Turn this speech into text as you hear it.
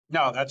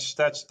No, that's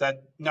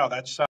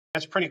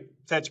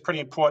pretty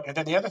important. And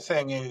then the other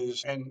thing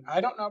is, and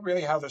I don't know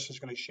really how this is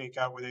going to shake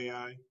out with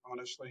AI,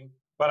 honestly,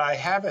 but I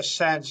have a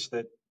sense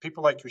that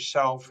people like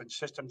yourself and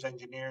systems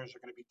engineers are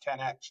going to be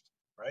 10x,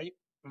 right?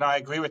 And I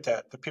agree with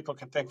that. The people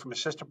can think from a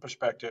system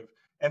perspective,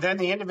 and then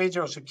the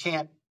individuals who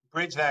can't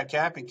bridge that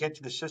gap and get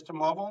to the system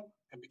level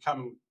and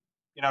become,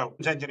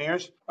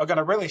 engineers are going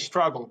to really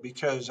struggle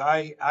because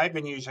I've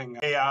been using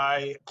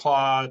AI,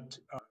 Claude,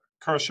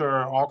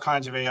 Cursor, all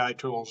kinds of AI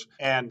tools,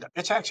 and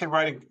it's actually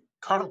writing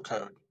kernel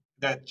code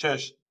that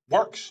just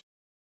works.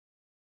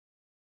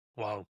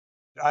 Wow.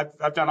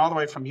 I've done all the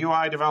way from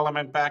UI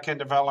development, back-end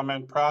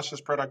development, process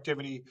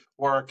productivity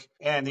work,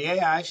 and the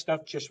AI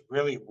stuff just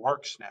really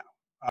works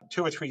now.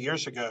 2 or 3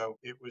 years ago,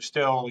 it was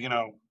still,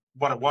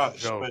 what it It's a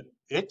was, joke. but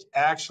it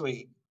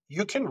actually,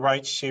 you can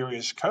write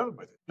serious code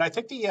with it. And I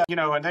think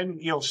and then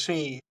you'll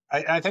see,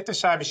 I think the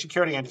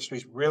cybersecurity industry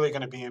is really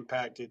going to be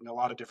impacted in a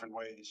lot of different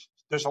ways.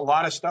 There's a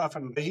lot of stuff,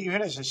 and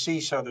even as a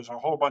CISO, there's a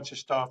whole bunch of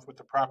stuff with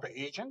the proper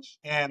agents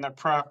and the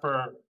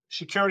proper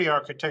security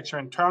architecture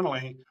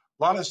internally.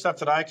 A lot of the stuff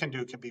that I can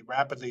do can be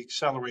rapidly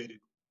accelerated,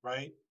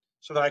 right?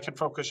 So that I can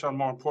focus on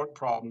more important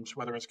problems,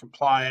 whether it's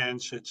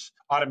compliance, it's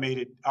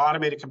automated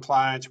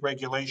compliance,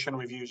 regulation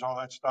reviews, all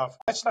that stuff.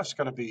 That stuff's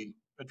going to be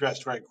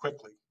addressed very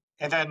quickly.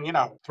 And then,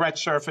 threat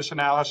surface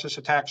analysis,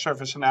 attack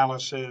surface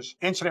analysis,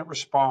 incident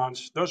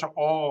response, those are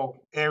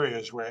all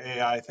areas where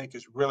AI, I think,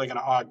 is really going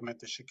to augment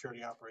the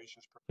security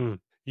operations. Hmm.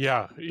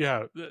 Yeah,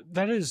 yeah,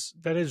 that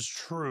is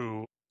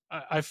true.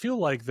 I feel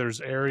like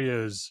there's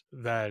areas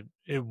that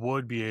it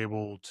would be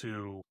able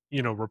to,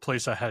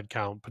 replace a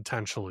headcount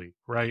potentially,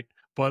 right?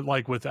 But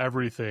like with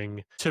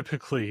everything,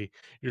 typically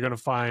you're going to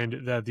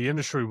find that the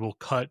industry will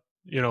cut,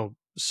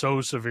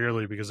 so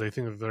severely because they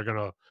think that they're going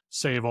to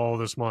save all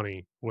this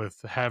money with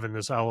having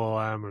this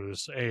LLM or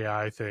this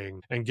AI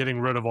thing and getting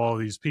rid of all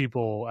these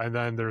people, and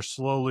then they're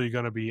slowly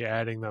going to be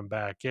adding them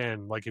back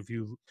in. Like if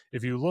you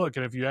look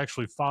and if you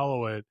actually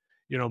follow it,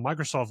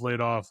 Microsoft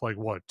laid off like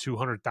what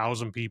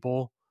 200,000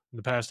 people in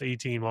the past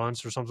 18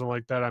 months or something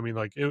like that. I mean,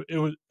 like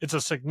it's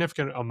a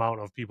significant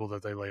amount of people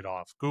that they laid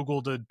off.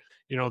 Google did,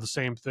 the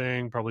same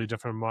thing, probably a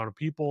different amount of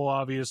people,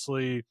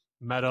 obviously.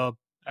 Meta,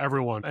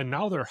 everyone. And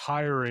now they're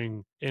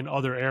hiring in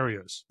other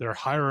areas. They're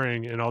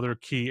hiring in other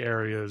key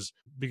areas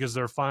because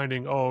they're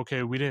finding, oh,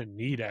 okay, we didn't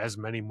need as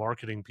many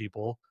marketing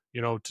people,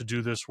 to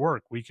do this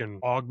work. We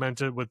can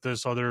augment it with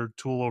this other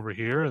tool over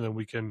here, and then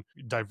we can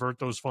divert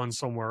those funds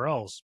somewhere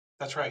else.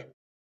 That's right.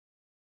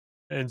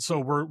 And so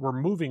we're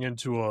moving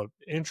into a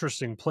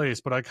interesting place,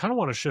 but I kind of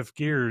want to shift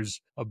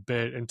gears a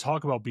bit and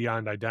talk about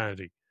beyond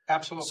identity.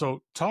 Absolutely.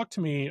 So talk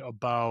to me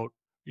about,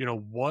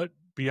 what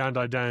beyond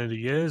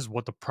identity is,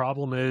 what the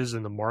problem is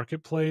in the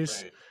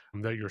marketplace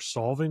Right. that you're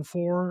solving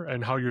for,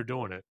 and how you're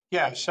doing it.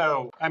 Yeah.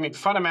 So, I mean,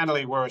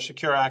 fundamentally, we're a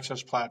secure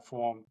access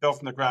platform built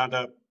from the ground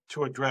up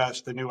to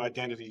address the new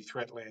identity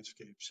threat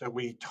landscape. So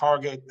we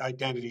target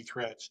identity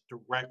threats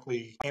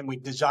directly and we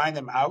design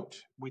them out.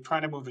 We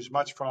try to move as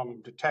much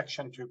from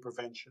detection to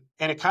prevention.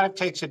 And it kind of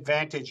takes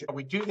advantage.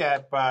 We do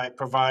that by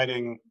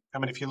providing, I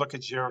mean, if you look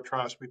at Zero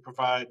Trust, we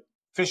provide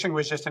phishing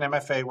resistant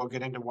MFA. We'll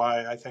get into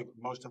why I think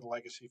most of the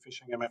legacy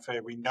phishing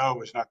MFA we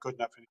know is not good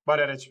enough. But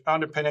at its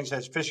underpinnings,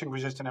 has phishing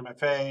resistant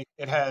MFA.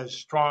 It has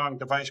strong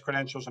device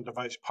credentials and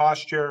device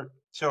posture,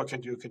 so it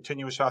can do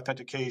continuous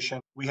authentication.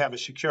 We have a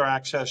secure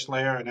access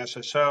layer and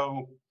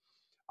SSO.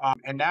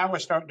 And now we're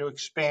starting to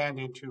expand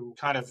into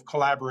kind of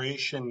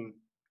collaboration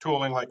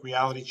tooling like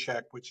Reality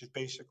Check, which is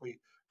basically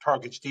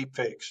targets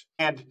deepfakes.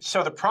 And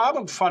so the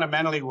problem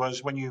fundamentally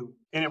was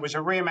and it was a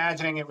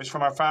reimagining. It was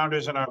from our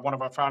founders and one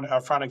of our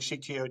founding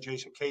CTO,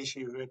 Jason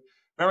Casey, who had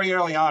very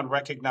early on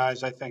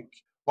recognized, I think,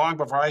 long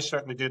before I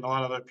certainly did, and a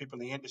lot of other people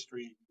in the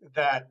industry,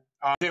 that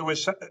there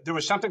was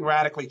something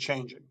radically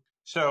changing.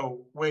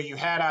 So where you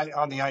had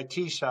on the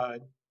IT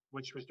side,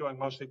 which was doing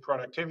mostly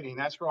productivity, and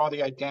that's where all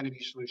the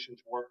identity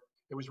solutions were.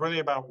 It was really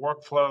about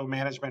workflow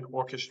management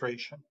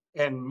orchestration.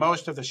 And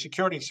most of the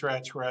security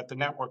threats were at the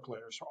network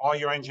layer. So all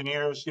your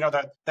engineers,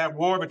 that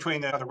war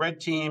between the red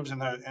teams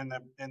and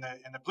the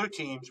blue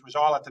teams was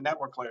all at the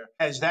network layer.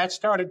 As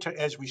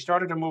we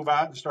started to move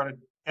out and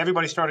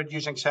everybody started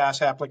using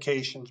SaaS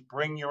applications,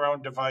 bring your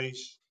own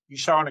device. You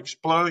saw an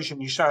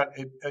explosion. You saw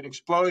an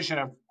explosion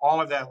of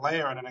all of that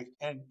layer,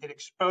 and it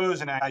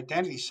exposed an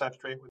identity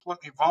substrate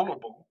completely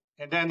vulnerable.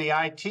 And then the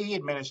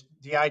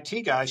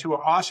IT guys, who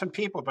were awesome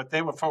people, but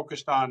they were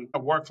focused on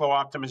workflow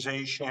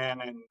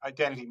optimization and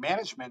identity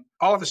management,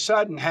 all of a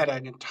sudden had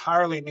an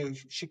entirely new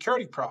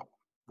security problem,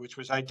 which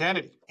was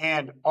identity.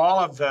 And all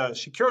of the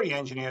security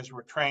engineers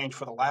were trained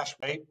for the last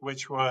rate,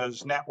 which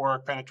was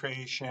network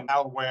penetration,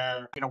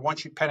 malware.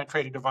 Once you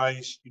penetrate a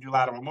device, you do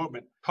lateral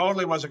movement.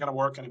 Totally wasn't going to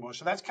work anymore.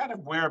 So that's kind of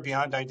where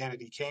Beyond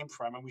Identity came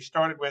from. And we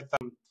started with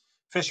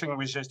phishing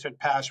resistant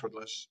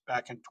passwordless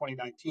back in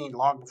 2019,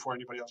 long before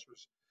anybody else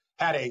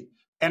had a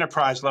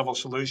enterprise level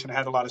solution,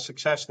 had a lot of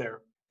success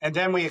there. And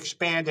then we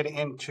expanded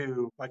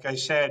into, like I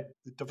said,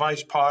 the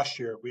device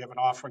posture. We have an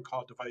offering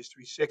called Device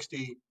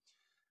 360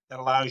 that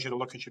allows you to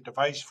look at your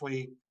device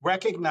fleet,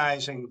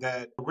 recognizing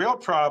that the real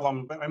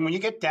problem, and when you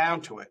get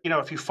down to it,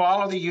 if you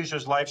follow the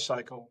user's life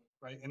cycle,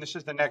 right, and this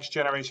is the next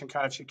generation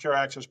kind of secure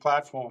access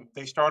platform,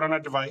 they start on a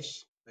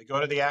device, they go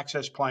to the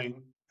access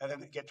plane, and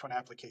then they get to an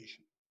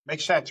application.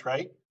 Makes sense,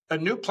 right? A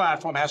new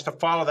platform has to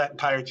follow that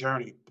entire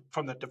journey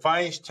from the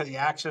device to the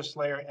access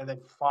layer and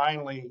then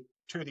finally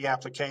to the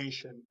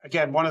application.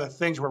 Again, one of the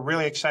things we're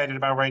really excited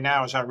about right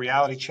now is our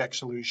reality check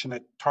solution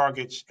that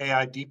targets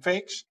AI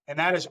deepfakes. And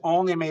that is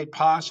only made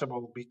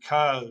possible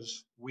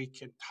because we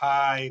can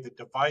tie the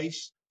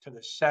device to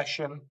the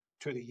session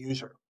to the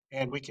user.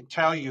 And we can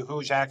tell you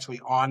who's actually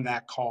on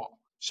that call.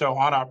 So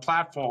on our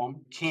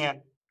platform,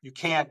 it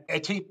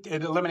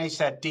eliminates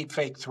that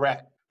deepfake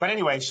threat. But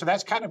anyway, so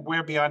that's kind of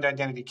where Beyond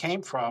Identity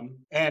came from.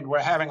 And we're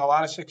having a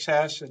lot of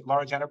success at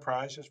large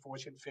enterprises,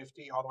 Fortune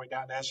 50, all the way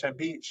down to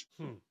SMBs.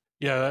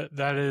 Yeah,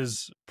 that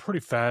is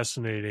pretty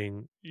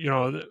fascinating.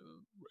 I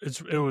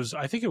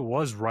think it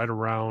was right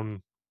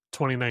around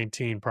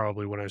 2019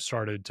 probably when I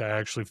started to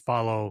actually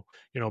follow,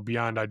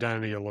 Beyond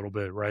Identity a little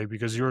bit, right?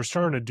 Because you were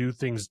starting to do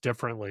things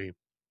differently.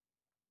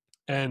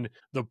 And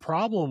the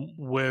problem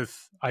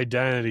with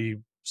identity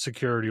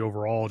security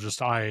overall,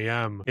 just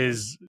IAM,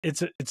 is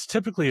it's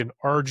typically an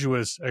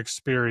arduous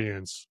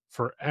experience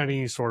for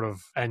any sort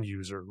of end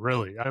user,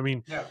 really. I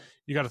mean, Yeah.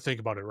 You got to think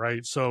about it,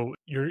 right? So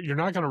you're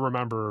not going to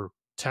remember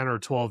 10 or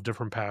 12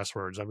 different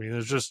passwords. I mean,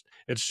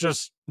 it's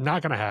just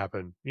not going to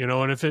happen,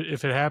 and if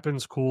it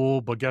happens,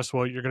 cool, but guess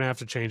what? You're going to have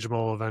to change them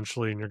all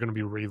eventually and you're going to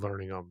be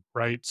relearning them,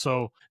 right?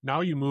 So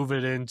now you move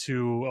it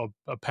into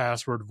a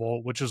password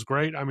vault, which is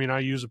great. I mean, I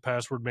use a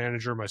password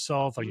manager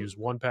myself. I use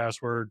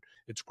 1Password.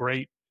 It's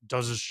great.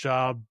 Does its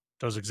job,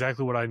 does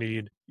exactly what I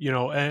need,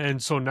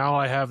 and so now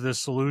I have this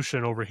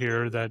solution over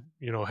here that,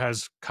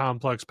 has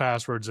complex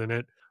passwords in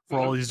it for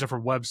all these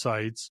different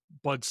websites,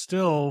 but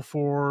still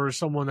for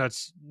someone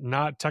that's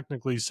not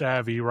technically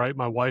savvy, right?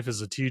 My wife is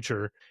a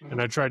teacher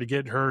and I try to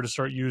get her to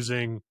start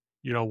using,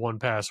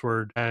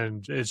 1Password,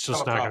 and it's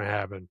just not going to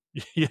happen.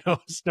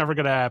 It's never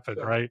going to happen,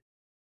 right?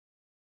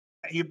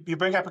 You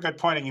bring up a good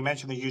point, and you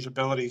mentioned the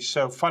usability.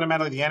 So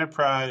fundamentally, the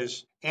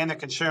enterprise and the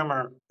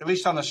consumer, at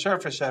least on the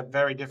surface, have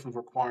very different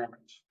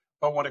requirements.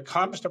 But when it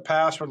comes to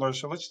passwordless,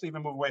 so let's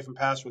even move away from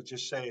passwords,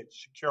 just say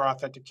it's secure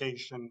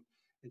authentication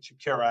and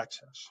secure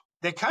access.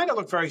 They kind of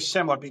look very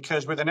similar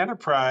because with an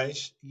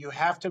enterprise, you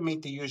have to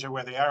meet the user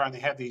where they are, and they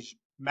have these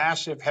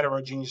massive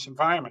heterogeneous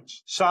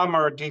environments. Some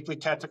are deeply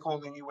technical,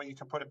 where you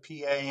can put a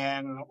PA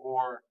in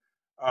or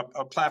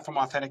a platform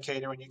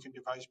authenticator and you can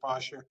device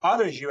posture.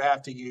 Others, you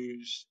have to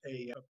use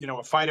a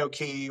FIDO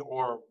key,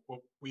 or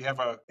we have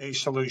a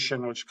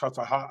solution which is called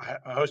a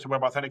hosted web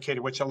authenticator,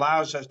 which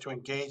allows us to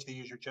engage the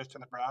user just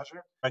in the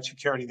browser, right?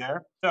 Security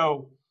there.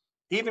 So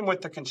even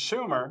with the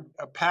consumer,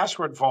 a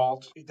password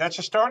vault, that's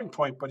a starting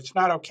point, but it's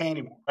not okay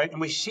anymore, right? And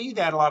we see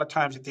that a lot of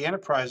times at the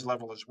enterprise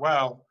level as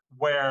well,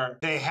 where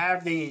they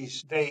have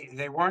these,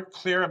 they weren't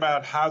clear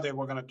about how they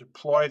were going to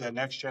deploy the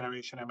next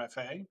generation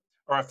MFA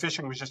or a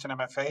phishing resistant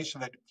MFA. So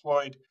they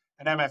deployed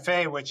an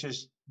MFA, which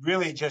is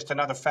really just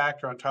another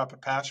factor on top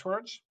of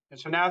passwords. And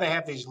so now they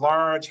have these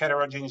large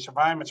heterogeneous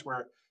environments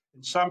where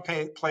in some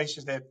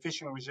places they have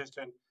phishing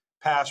resistant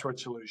password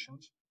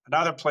solutions. In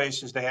other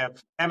places, they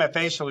have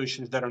MFA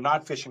solutions that are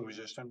not phishing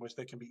resistant, which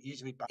they can be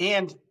easily.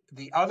 And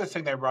the other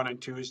thing they run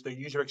into is the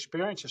user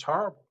experience is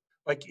horrible.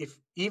 Like if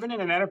even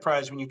in an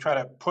enterprise, when you try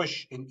to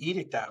push an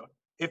edict out,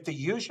 if the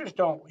users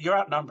don't, you're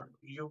outnumbered.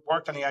 You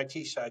worked on the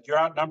IT side, you're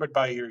outnumbered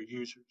by your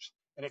users.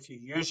 And if your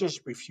users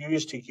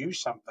refuse to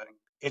use something,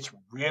 it's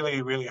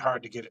really, really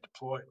hard to get it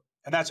deployed.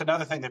 And that's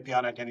another thing that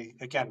Beyond Identity,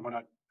 again,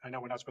 I know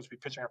we're not supposed to be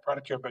pitching our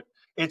product here, but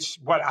it's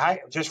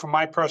just from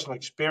my personal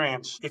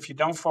experience, if you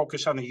don't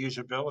focus on the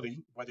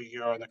usability, whether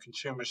you're on the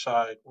consumer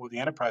side or the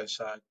enterprise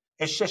side,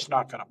 it's just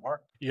not going to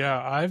work.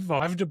 Yeah,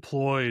 I've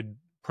deployed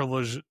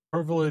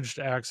privileged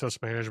access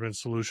management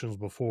solutions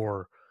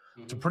before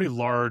to pretty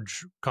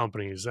large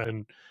companies,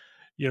 and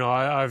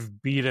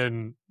I've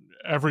beaten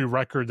every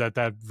record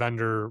that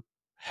vendor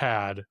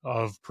had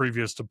of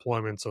previous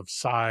deployments of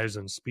size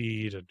and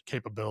speed and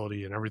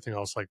capability and everything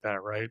else like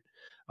that, right?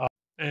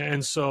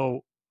 And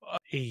so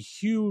a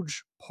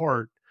huge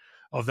part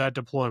of that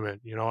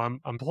deployment, I'm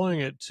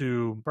deploying it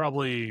to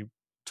probably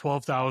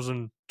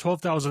 12,000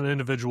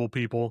 individual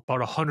people, about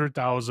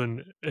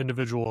 100,000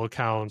 individual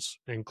accounts,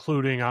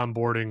 including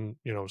onboarding,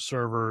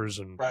 servers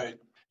and right.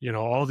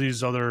 All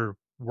these other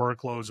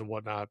workloads and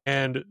whatnot.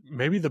 And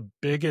maybe the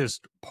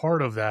biggest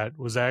part of that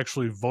was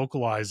actually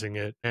vocalizing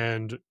it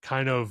and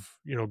kind of,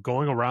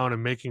 going around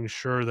and making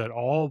sure that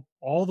all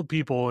the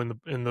people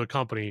in the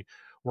company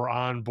were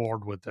on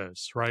board with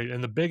this, right?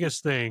 And the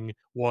biggest thing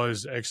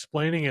was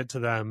explaining it to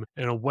them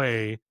in a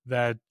way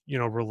that,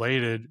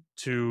 related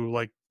to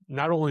like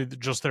not only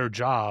just their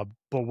job,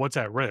 but what's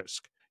at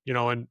risk,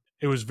 and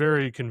it was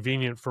very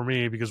convenient for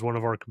me because one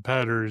of our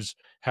competitors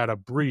had a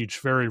breach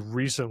very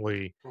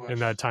recently in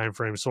that time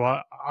frame. So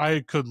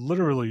I could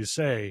literally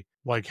say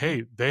like,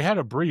 hey, they had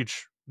a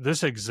breach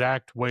this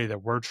exact way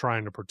that we're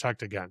trying to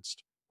protect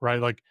against. right?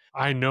 Like,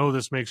 I know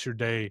this makes your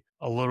day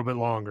a little bit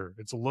longer.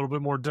 It's a little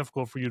bit more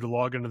difficult for you to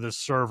log into this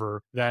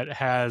server that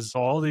has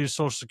all these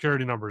social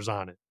security numbers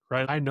on it,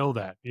 right? I know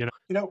that, you know?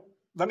 You know,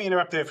 let me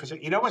interrupt there for a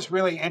second. You know what's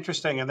really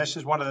interesting, and this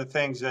is one of the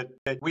things that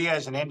we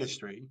as an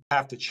industry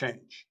have to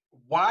change.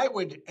 Why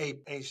would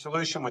a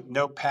solution with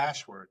no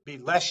password be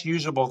less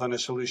usable than a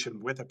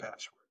solution with a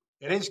password?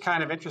 It is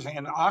kind of interesting,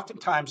 and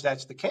oftentimes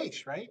that's the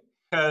case, right?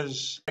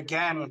 Because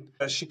again,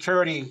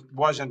 security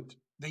wasn't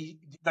the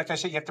like I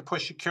said, you have to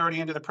push security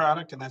into the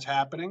product, and that's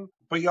happening.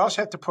 But you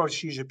also have to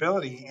push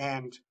usability,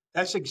 and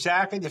that's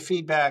exactly the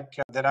feedback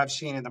that I've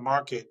seen in the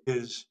market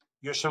is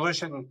your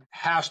solution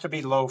has to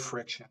be low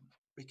friction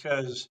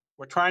because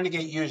we're trying to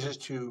get users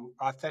to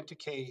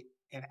authenticate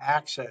and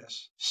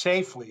access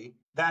safely.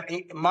 That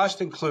it must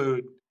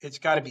include it's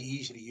got to be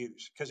easy to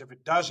use because if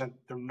it doesn't,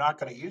 they're not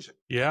going to use it.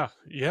 Yeah,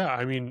 yeah.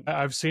 I mean,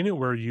 I've seen it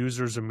where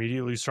users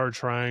immediately start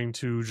trying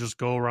to just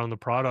go around the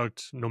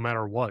product no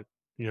matter what.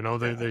 You know,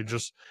 Yeah,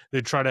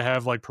 they try to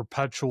have like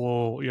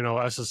perpetual, you know,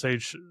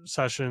 SSH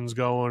sessions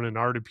going and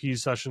RDP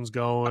sessions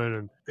going,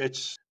 and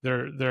it's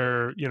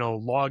they're you know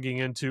logging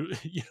into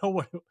you know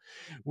what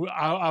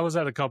I was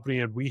at a company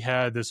and we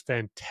had this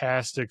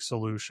fantastic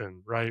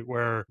solution, right,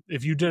 where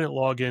if you didn't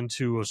log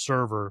into a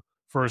server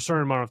for a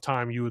certain amount of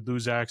time you would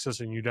lose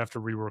access and you'd have to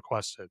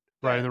re-request it,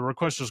 right, yeah, and the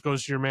request just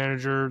goes to your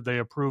manager, they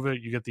approve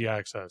it, you get the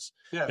access.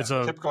 yeah, it's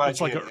a typical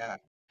it's like IGA. a Yeah,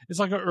 it's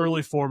like an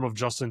early form of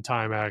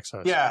just-in-time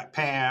access. yeah,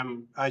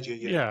 PAM,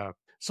 IGA. Yeah, Yeah.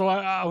 So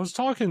I was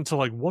talking to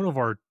like one of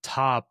our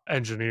top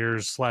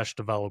engineers slash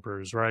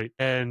developers, right?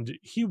 And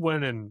he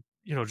went and,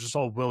 you know, just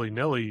all willy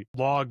nilly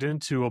logged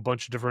into a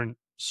bunch of different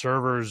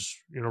servers,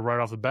 you know, right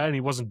off the bat, and he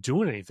wasn't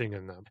doing anything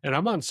in them. And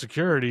I'm on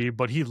security,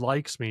 but he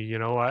likes me, you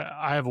know,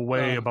 I have a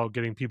way uh, about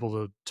getting people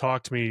to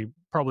talk to me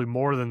probably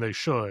more than they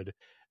should.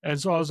 And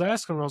so I was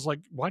asking him, I was like,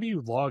 why do you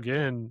log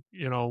in,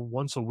 you know,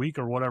 once a week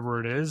or whatever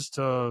it is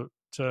to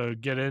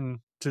get in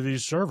to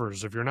these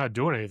servers if you're not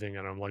doing anything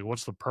in them? Like,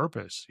 what's the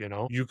purpose? You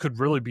know, you could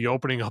really be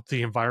opening up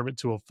the environment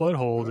to a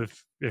foothold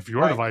if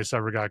your right, device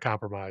ever got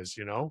compromised,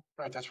 you know?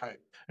 right. That's right.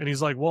 And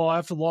he's like, well, I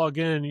have to log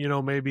in, you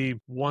know, maybe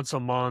once a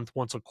month,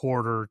 once a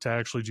quarter to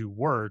actually do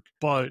work.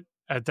 But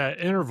at that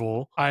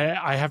interval,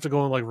 I have to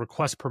go and like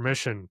request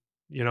permission,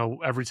 you know,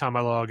 every time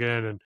I log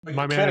in, and But you're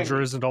my kidding manager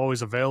me. isn't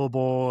always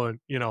available. And,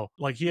 you know,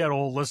 like he had a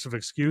whole list of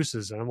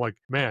excuses. And I'm like,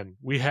 man,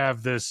 we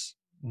have this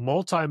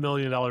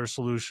multi-million-dollar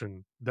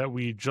solution that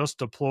we just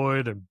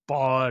deployed and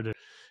bought. And,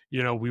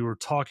 you know, we were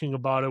talking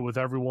about it with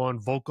everyone,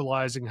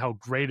 vocalizing how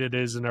great it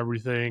is and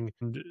everything.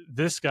 And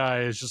this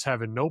guy is just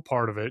having no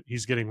part of it.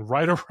 He's getting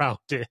right around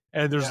it.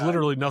 And there's Yeah.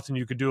 literally nothing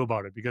you could do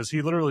about it because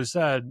he literally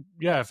said,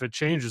 yeah, if it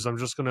changes, I'm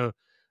just going to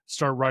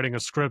start writing a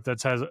script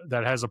that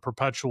has a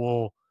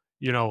perpetual,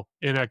 you know,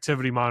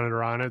 inactivity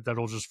monitor on it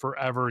that'll just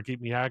forever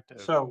keep me active.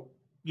 So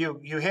you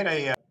hit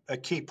a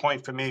key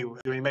point for me.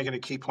 You're making a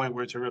key point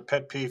where it's a real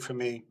pet peeve for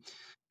me.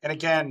 And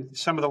again,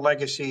 some of the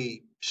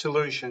legacy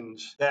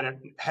solutions that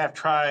have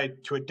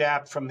tried to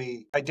adapt from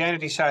the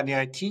identity side and the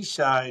IT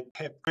side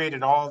have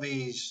created all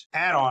these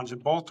add-ons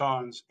and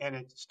bolt-ons, and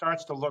it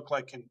starts to look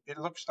like it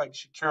looks like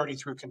security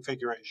through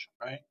configuration,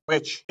 right?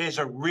 Which is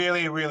a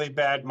really, really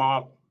bad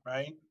model,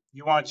 right?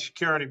 You want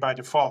security by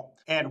default.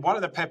 And one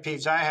of the pet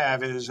peeves I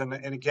have is, and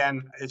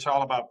again, it's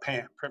all about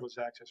PAM, privileged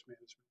access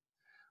management.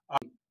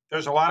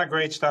 There's a lot of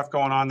great stuff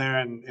going on there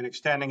and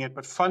extending it,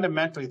 but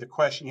fundamentally the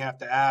question you have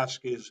to ask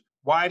is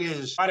why do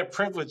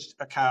privileged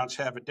accounts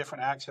have a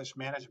different access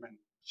management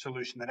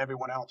solution than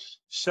everyone else?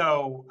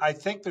 So I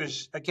think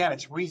again,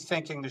 it's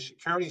rethinking the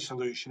security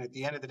solution. At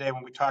the end of the day,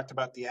 when we talked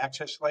about the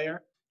access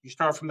layer, you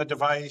start from the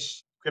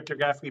device,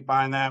 cryptographically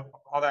bind that,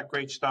 all that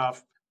great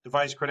stuff,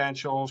 device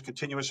credentials,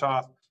 continuous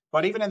auth.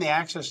 But even in the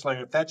access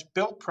layer, if that's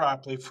built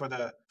properly for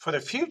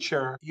the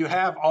future, you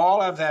have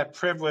all of that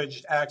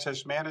privileged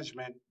access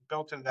management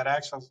built into that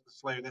access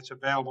layer that's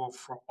available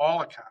for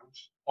all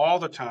accounts all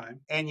the time.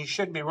 And you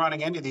shouldn't be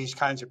running into these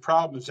kinds of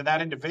problems. And that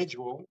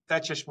individual,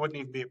 that just wouldn't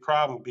even be a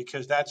problem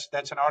because that's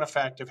an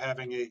artifact of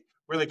having a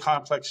really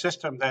complex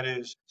system that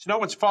is, it's no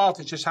one's fault.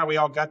 It's just how we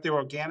all got there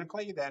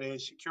organically. That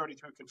is security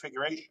through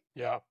configuration.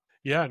 Yeah.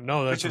 Yeah.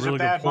 No, that's Which a is a really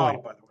good bad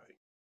model, point. by the way.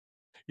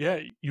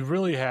 Yeah. You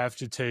really have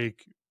to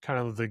take kind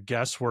of the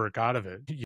guesswork out of it.